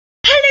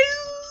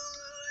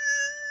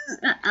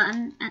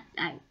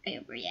I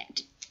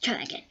overreacted. Try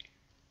that again.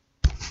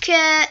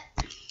 Cut.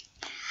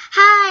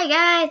 Hi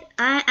guys,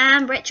 I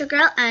am Retro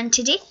Girl, and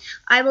today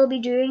I will be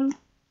doing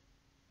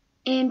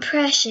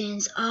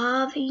impressions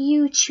of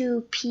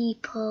YouTube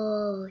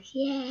people.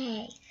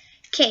 Yay!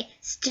 Okay,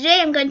 so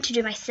today I'm going to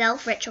do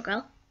myself, Retro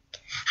Girl.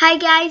 Hi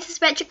guys,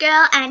 it's Retro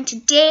Girl, and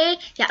today,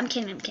 I'm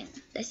kidding.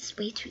 This is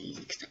way too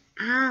easy because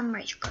I'm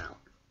Retro Girl.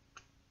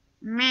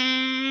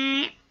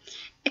 Meh.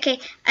 Okay,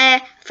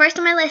 first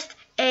on my list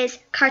is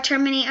Car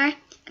Terminator.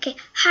 Okay,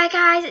 hi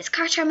guys, it's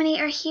Car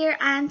Terminator here,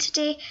 and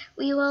today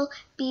we will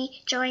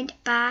be joined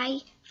by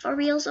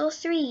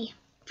ForReals03.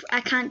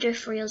 I can't do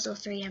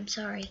ForReals03, I'm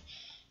sorry.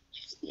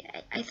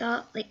 Yeah, I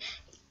thought,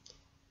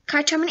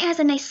 Car Terminator has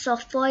a nice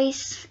soft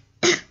voice.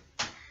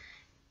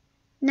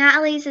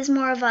 Natalie's is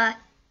more of a,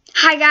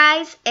 hi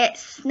guys,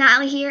 it's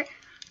Natalie here.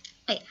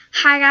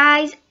 Hi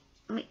guys.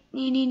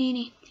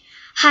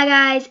 Hi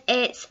guys,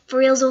 it's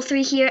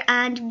ForReals03 here,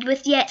 and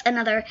with yet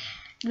another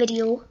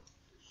video.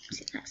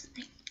 See, that's the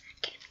thing.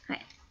 Okay,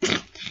 right.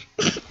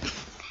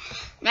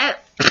 No.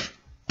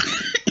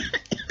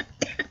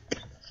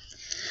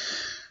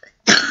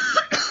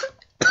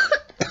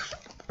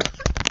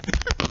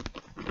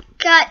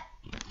 Cut.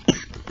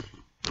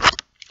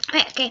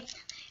 Right, okay.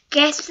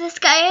 Guess what this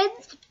guy is?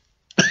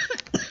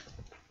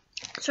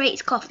 That's right,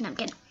 he's coughing. I'm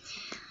kidding.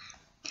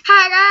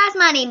 Hi guys,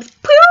 my name's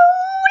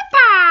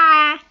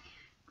PewDiePie.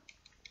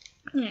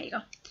 There you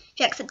go.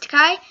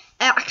 Jacksepticeye.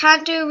 I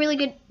can't do a really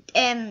good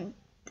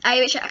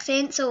Irish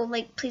accent, so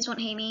please don't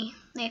hate me.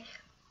 Yeah.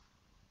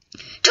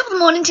 Top of the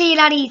morning to you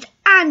laddies,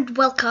 and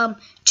welcome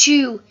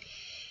to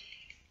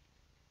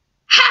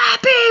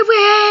Happy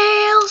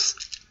Wheels.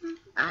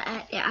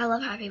 Yeah, I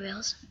love Happy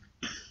Wheels.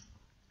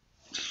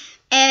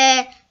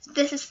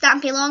 This is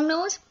Stampy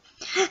Longnose.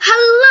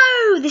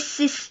 Hello,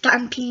 this is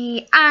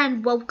Stampy,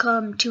 and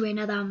welcome to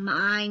another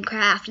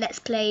Minecraft Let's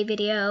Play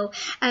video.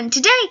 And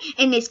today,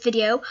 in this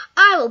video,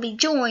 I will be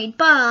joined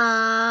by...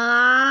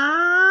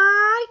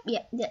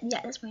 Yeah,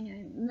 that's my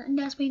name.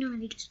 That's my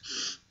name.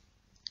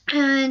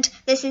 And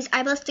this is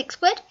iBallistic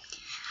Squid.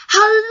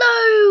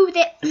 Hello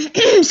there.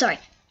 Sorry.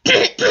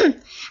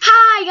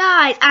 Hi,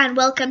 guys, and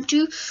welcome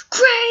to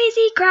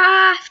Crazy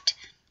Craft.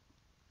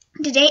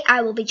 Today,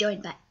 I will be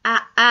joined by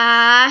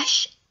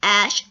Ash.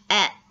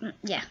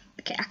 Yeah,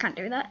 okay, I can't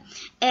do that.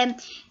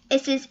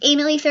 This is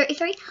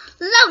Emily33.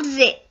 Loves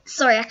it.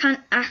 Sorry, I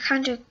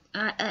can't do.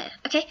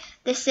 Okay,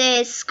 this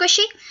is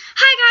Squishy.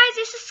 Hi guys,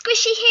 this is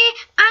Squishy here,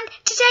 and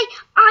today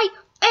I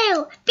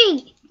will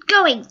be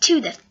going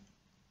to the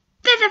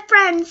Feather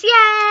Friends.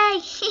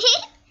 Yay!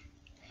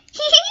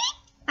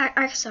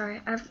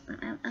 Sorry,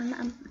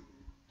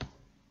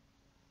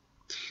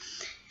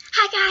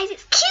 Hi guys,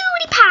 it's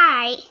Cutie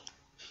Pie,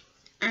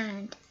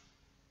 and.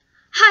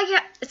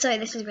 Sorry,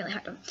 this is really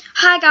hard.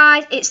 Hi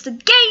guys, it's the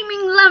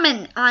Gaming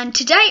Lemon, and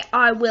today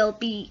I will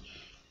be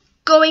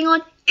going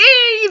on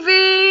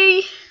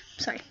Eevee.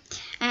 Sorry,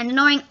 and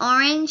Annoying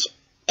Orange,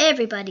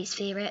 everybody's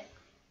favorite.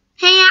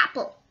 Hey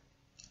Apple,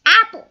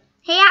 Apple,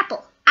 hey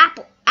Apple,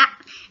 Apple,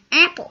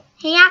 Apple,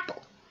 hey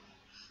Apple.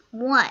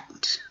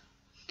 What?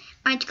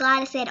 Aren't you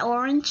glad I said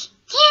orange?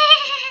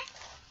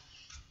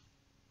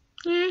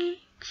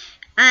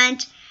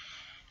 And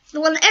the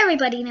one that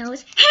everybody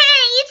knows. Hey,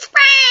 it's Fred.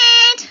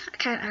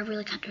 I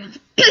really can't do him.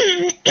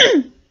 Hey,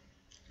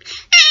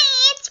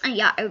 it's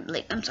yeah.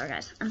 I'm sorry,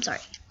 guys. I'm sorry.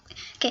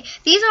 Okay,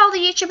 these are all the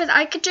YouTubers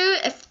I could do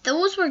if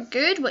those were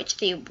good, which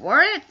they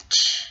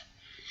weren't.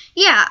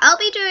 Yeah, I'll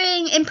be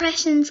doing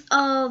impressions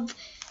of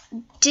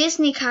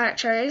Disney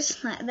characters.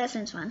 That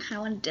sounds fun. I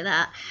want to do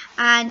that.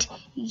 And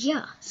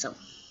yeah, so